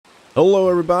Hello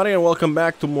everybody and welcome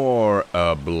back to more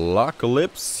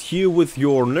Ablockalypse, here with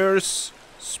your nurse,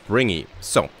 Springy.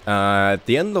 So, at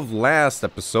the end of last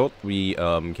episode, we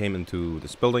came into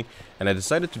this building and I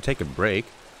decided to take a break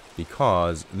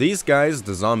because these guys,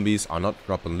 the zombies, are not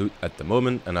dropping loot at the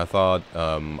moment, and I thought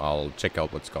I'll check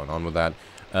out what's going on with that.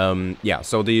 Yeah,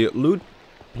 so the loot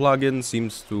plugin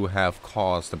seems to have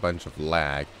caused a bunch of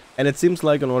lag, and it seems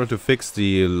like in order to fix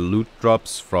the loot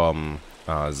drops from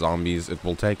zombies, it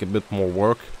will take a bit more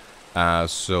work.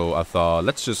 So I thought,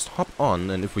 let's just hop on,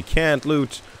 and if we can't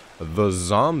loot the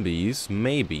zombies,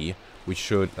 maybe we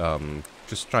should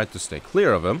just try to stay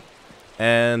clear of them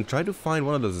and try to find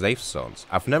one of the safe zones.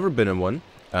 I've never been in one.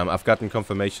 I've gotten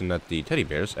confirmation that the teddy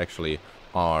bears actually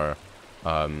are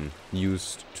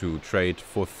used to trade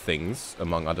for things,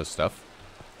 among other stuff.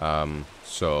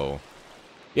 So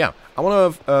yeah, I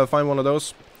want to find one of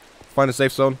those, find a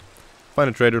safe zone, find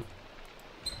a trader,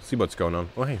 see what's going on.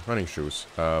 Oh hey, running shoes.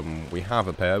 We have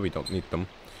a pair, we don't need them.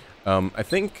 I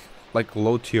think like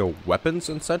low tier weapons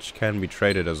and such can be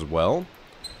traded as well.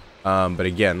 But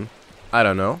again, I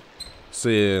don't know,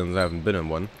 since I haven't been in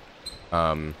one.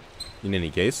 In any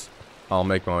case, I'll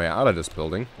make my way out of this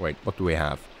building. Wait, what do we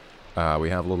have? We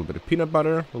have a little bit of peanut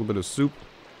butter, a little bit of soup.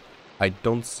 I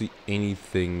don't see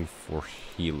anything for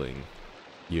healing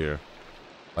here.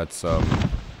 Let's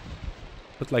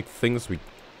put like things we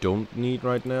don't need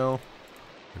right now.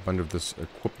 A bunch of this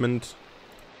equipment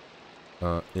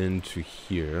into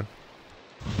here,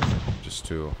 just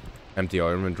to empty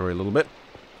our inventory a little bit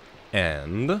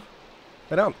and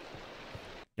head out.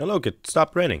 Oh look, it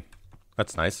stopped raining.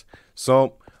 That's nice.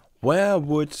 So where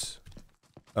would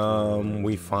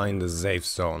we find the safe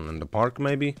zone? In the park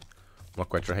maybe? Not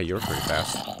quite sure. Hey, you're pretty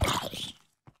fast.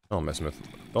 Don't mess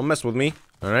with me.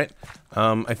 All right.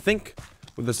 I think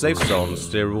with the safe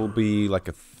zones there will be like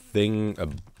a thing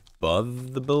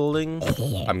above the building.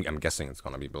 I'm guessing it's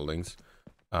gonna be buildings.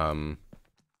 But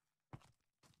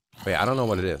yeah, I don't know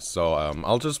what it is. So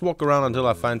I'll just walk around until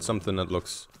I find something that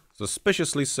looks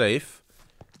suspiciously safe,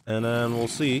 and then we'll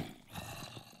see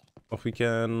if we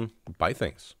can buy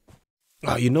things.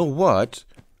 Oh, you know what?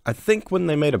 I think when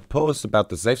they made a post about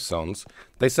the safe zones,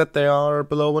 they said they are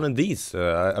below one of these.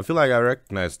 I feel like I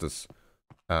recognize this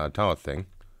tower thing.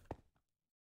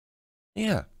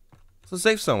 Yeah, it's a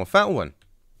safe zone. I found one.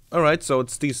 Alright, so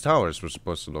it's these towers we're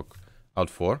supposed to look out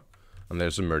for. And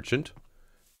there's a merchant.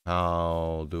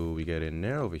 How do we get in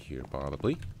there? Over here,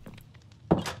 probably.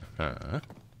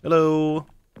 Hello.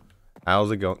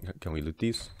 How's it going? Can we loot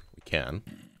these? We can.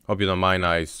 Hope you don't mind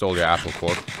I stole your apple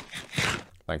core.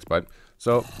 Thanks, bud.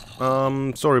 So,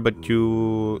 sorry, but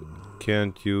you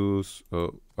can't use...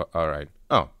 alright.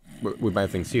 Oh, we buy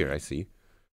things here, I see.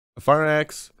 A fire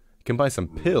axe. You can buy some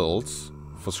pills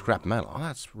for scrap metal. Oh,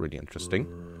 that's really interesting.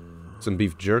 Some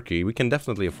beef jerky. We can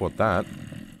definitely afford that.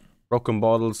 Broken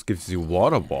bottles gives you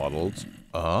water bottles.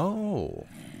 Oh.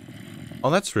 Oh,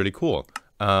 that's really cool.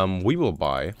 We will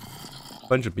buy a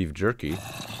bunch of beef jerky.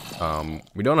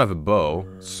 We don't have a bow,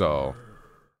 so...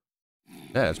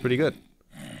 yeah, it's pretty good.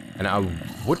 And I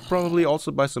would probably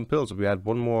also buy some pills if we had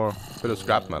one more bit of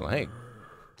scrap metal. Hey,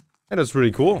 that's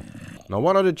really cool. Now,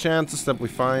 what are the chances that we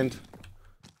find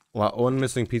one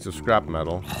missing piece of scrap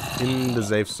metal in the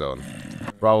safe zone?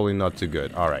 Probably not too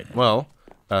good. Alright, well,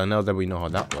 now that we know how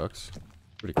that works,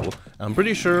 pretty cool. I'm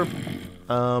pretty sure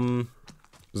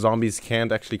zombies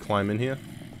can't actually climb in here.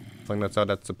 I think that's how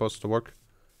that's supposed to work.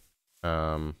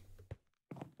 Oh,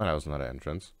 that was another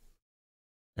entrance.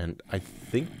 And I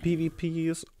think PvP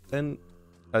is then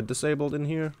disabled in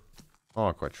here. Oh,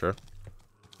 I'm quite sure.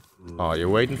 Oh, you're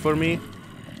waiting for me?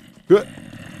 Good.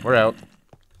 We're out.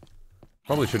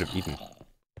 Probably should have eaten.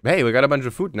 Hey, we got a bunch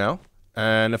of food now.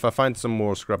 And if I find some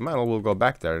more scrap metal, we'll go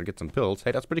back there and get some pills.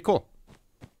 Hey, that's pretty cool.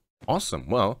 Awesome.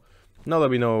 Well, now that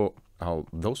we know how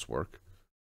those work,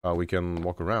 we can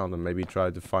walk around and maybe try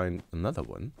to find another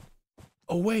one.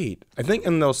 Oh, wait. I think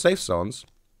in those safe zones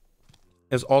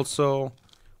is also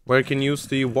where you can use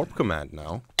the warp command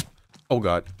now. Oh,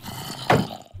 God.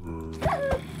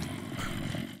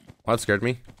 Well, that scared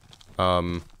me.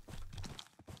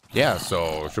 Yeah,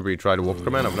 so should we try the warp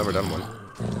command? I've never done one.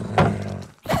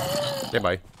 Okay,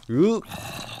 bye. Ooh.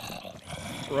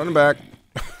 Running back.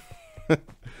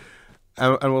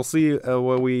 and we'll see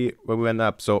where we end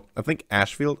up. So I think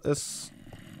Ashfield is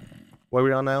where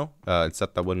we are now. It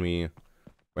said that when we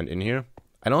went in here.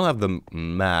 I don't have the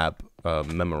map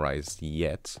memorized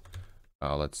yet.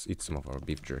 Let's eat some of our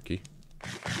beef jerky.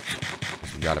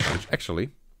 We got a bunch. Actually,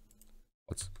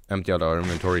 let's empty out our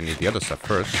inventory and eat the other stuff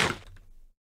first.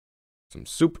 Some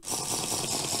soup.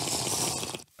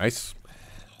 Nice.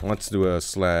 Let's do a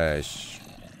slash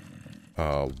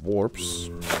warps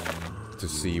to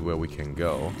see where we can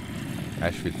go.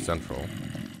 Ashfield Central.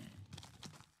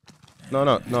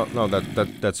 No,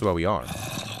 that's where we are.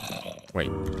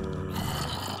 Wait.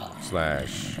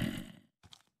 Slash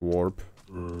warp.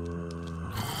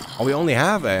 Oh, we only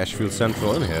have Ashfield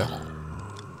Central in here.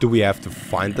 Do we have to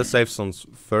find the safe zones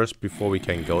first before we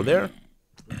can go there?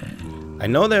 I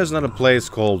know there's another place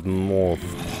called North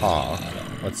Park.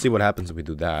 Let's see what happens if we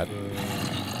do that.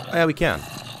 Oh, yeah, we can.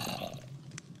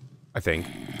 I think.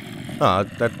 Oh,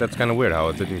 that's kind of weird how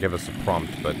it didn't give us a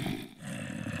prompt, but...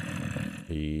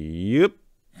 Yep.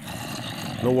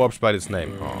 No warps by this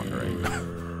name. Oh, great.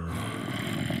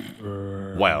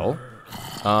 Well,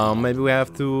 maybe we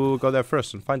have to go there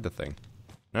first and find the thing.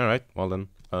 Alright, well then,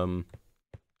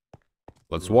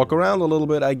 let's walk around a little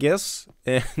bit, I guess,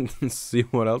 and see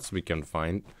what else we can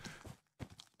find.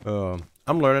 I'm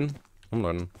learning.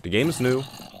 The game is new,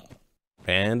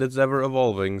 and it's ever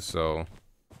evolving, so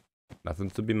nothing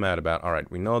to be mad about.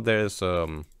 Alright, we know there's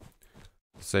a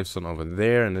safe zone over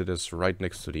there, and it is right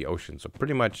next to the ocean. So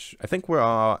pretty much, I think we're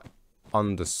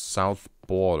on the south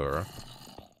border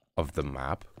of the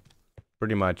map.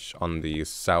 Pretty much on the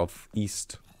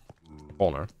southeast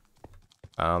corner.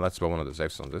 That's where one of the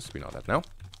safe zones is. We know that now.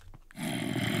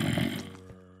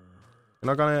 You're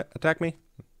not gonna attack me?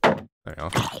 There you go.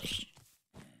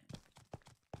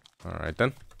 Alright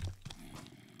then.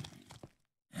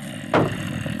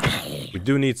 We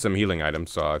do need some healing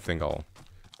items, so I think I'll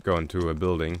go into a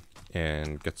building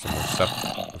and get some more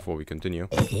stuff before we continue.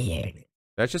 Did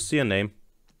I just see a name?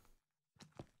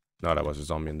 No, that was a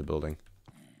zombie in the building.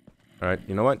 Alright,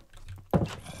 you know what?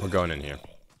 We're going in here.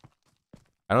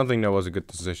 I don't think that was a good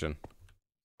decision.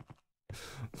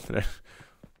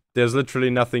 There's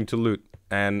literally nothing to loot,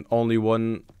 and only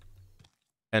one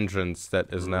entrance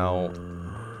that is now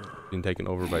being taken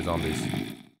over by zombies.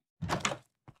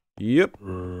 Yep.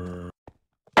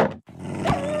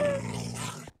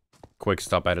 Quick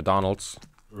stop at a Donald's.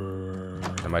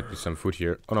 There might be some food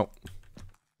here. Oh no.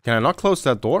 Can I not close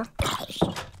that door?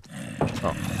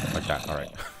 Oh, like that.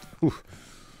 Alright.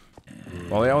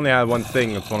 Well, they only had one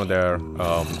thing. It's one of their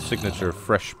signature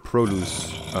fresh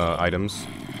produce items.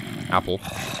 Apple.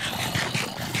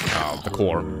 The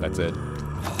core. That's it.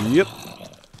 Yep.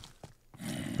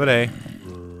 But hey,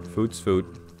 food's food.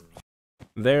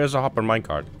 There's a hopper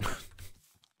minecart.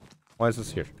 Why is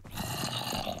this here?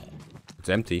 It's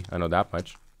empty. I know that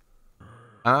much.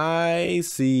 I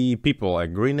see people, a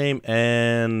green name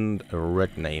and a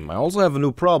red name. I also have a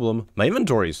new problem. My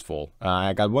inventory is full.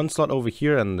 I got one slot over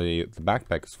here and the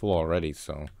backpack is full already,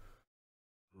 so...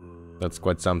 That's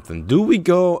quite something. Do we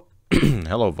go...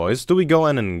 Hello, voice. Do we go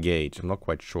and engage? I'm not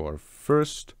quite sure.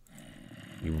 First,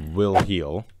 we will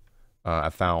heal.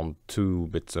 I found 2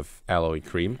 bits of alloy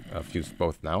cream. I've used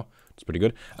both now. It's pretty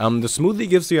good. The smoothie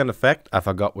gives you an effect. I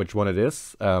forgot which one it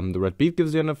is. The red beef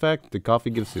gives you an effect. The coffee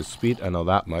gives you speed. I know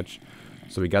that much.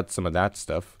 So we got some of that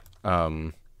stuff.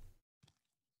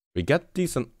 We got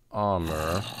decent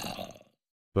armor.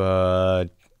 But,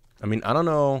 I mean, I don't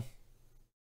know.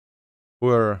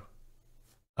 We're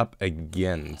up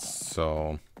against,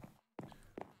 so...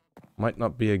 Might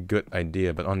not be a good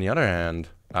idea. But on the other hand,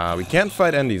 we can't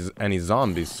fight any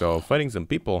zombies. So fighting some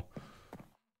people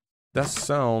does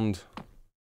sound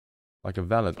like a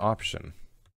valid option.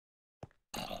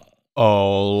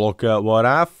 Oh, look at what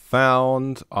I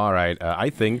found. Alright,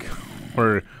 I think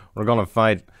we're gonna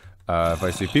fight, if I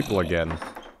see people again,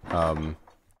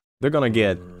 they're gonna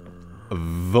get the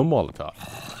Molotov.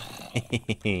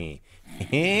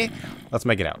 Let's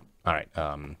make it out. Alright,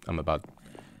 I'm about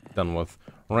done with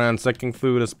ransacking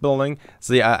through this building.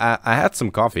 See, I had some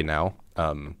coffee now,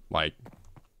 like,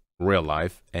 real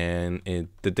life, and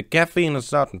the caffeine is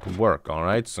starting to work,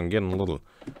 alright? So I'm getting a little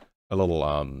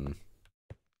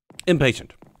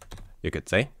impatient, you could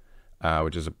say,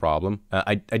 which is a problem.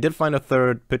 I did find a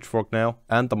 3rd pitchfork now,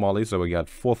 and the molly, so we got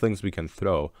 4 things we can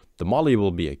throw. The molly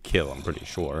will be a kill, I'm pretty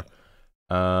sure.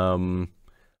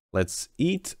 Let's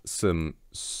eat some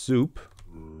soup.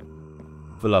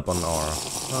 Fill up on our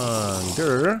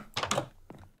hunger.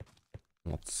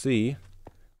 Let's see.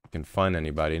 Can find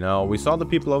anybody. Now, we saw the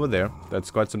people over there. That's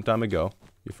quite some time ago.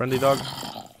 You friendly, dog?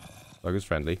 Dog is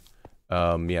friendly.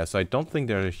 Yes, I don't think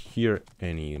they're here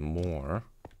anymore.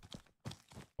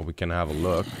 But we can have a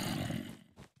look.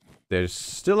 There's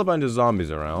still a bunch of zombies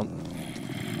around.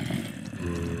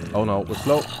 Oh no, we're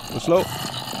slow. We're slow.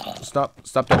 Stop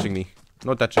touching me.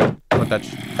 No touching. No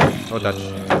touch. No touch.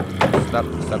 Stop.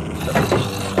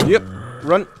 Yep.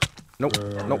 Run. Nope.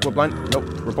 Nope, we're blind. Nope,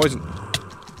 we're poisoned.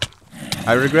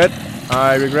 I regret.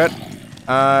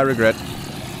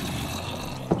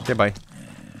 Okay, bye.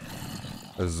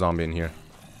 There's a zombie in here.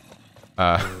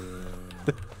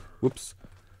 Whoops.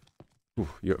 Ooh,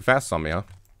 you're a fast zombie, huh?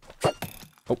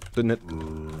 Oh, didn't it?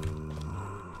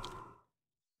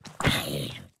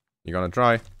 You gonna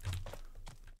try?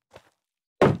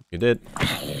 You did.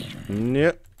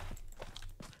 Yep.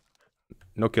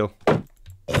 No kill.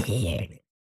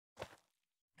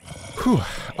 Whew.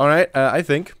 Alright, I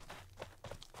think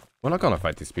we're not gonna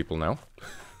fight these people now.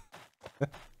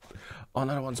 Oh,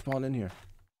 another one spawned in here.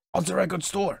 Oh, it's a record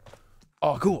store.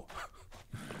 Oh, cool.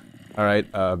 Alright,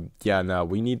 yeah, now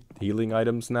we need healing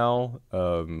items now.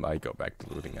 I go back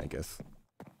to looting, I guess.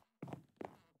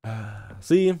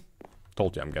 See?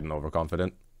 Told you I'm getting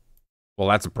overconfident. Well,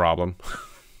 that's a problem.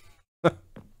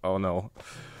 Oh no.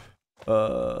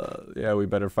 Yeah, we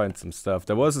better find some stuff.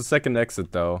 There was a second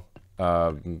exit though.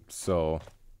 So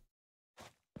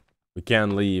we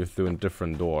can leave through a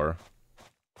different door.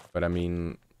 But I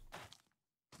mean,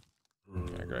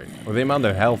 yeah, great. With the amount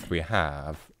of health we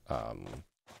have, can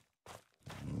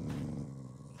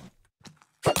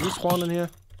you spawn in here?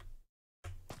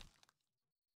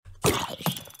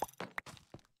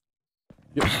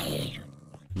 Yep.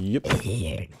 Yep.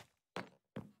 Alright,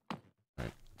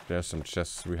 there's some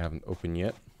chests we haven't opened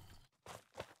yet.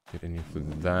 Get in here through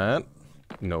that.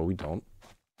 No, we don't.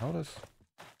 How does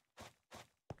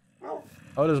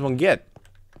one get?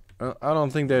 I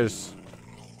don't think there's...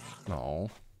 No.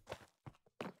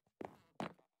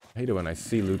 I hate it when I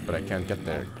see loot, but I can't get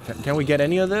there. Can we get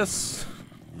any of this?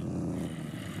 No,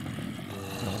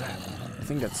 that. I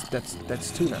think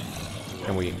that's two now.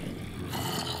 Can we?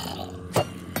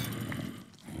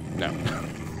 No.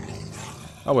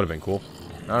 That would have been cool.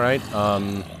 Alright,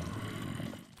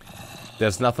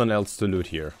 there's nothing else to loot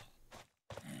here.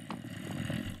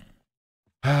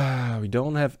 We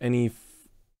don't have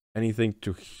anything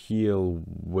to heal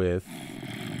with.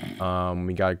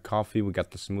 We got coffee, we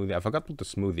got the smoothie. I forgot what the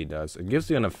smoothie does. It gives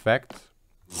you an effect.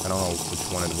 I don't know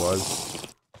which one it was.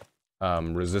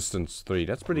 Resistance 3.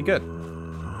 That's pretty good.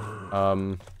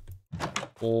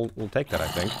 We'll take that, I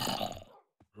think.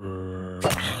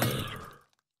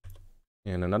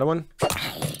 And another one.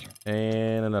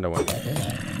 And another one.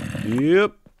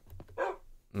 Yep.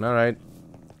 Alright.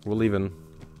 We're leaving.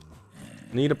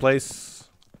 Need a place.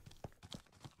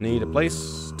 Need a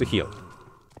place to heal.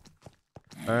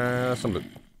 Some loot.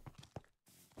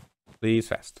 Please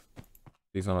fast.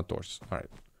 These are not doors. Alright.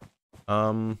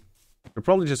 We'll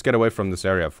probably just get away from this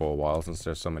area for a while since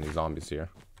there's so many zombies here.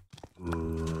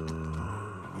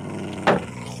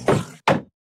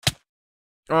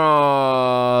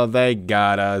 Oh, they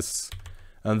got us.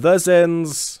 And thus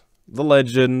ends the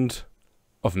legend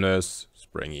of Nurse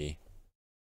Springy.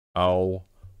 Oh,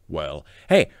 well.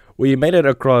 Hey, we made it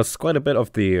across quite a bit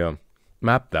of the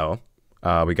map, though.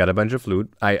 We got a bunch of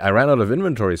loot. I ran out of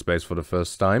inventory space for the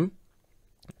first time.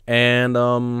 And,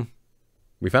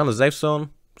 we found a safe zone.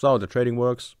 Saw how the trading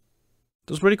works. It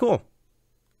was pretty cool.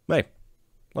 Hey, a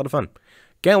lot of fun.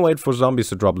 Can't wait for zombies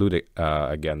to drop loot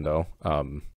again, though.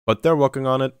 But they're working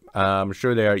on it. I'm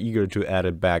sure they are eager to add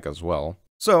it back as well.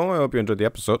 So, I hope you enjoyed the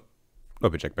episode.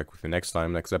 Hope you check back with you next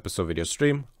time, next episode, video,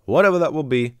 stream, whatever that will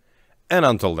be. And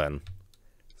until then,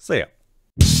 see ya.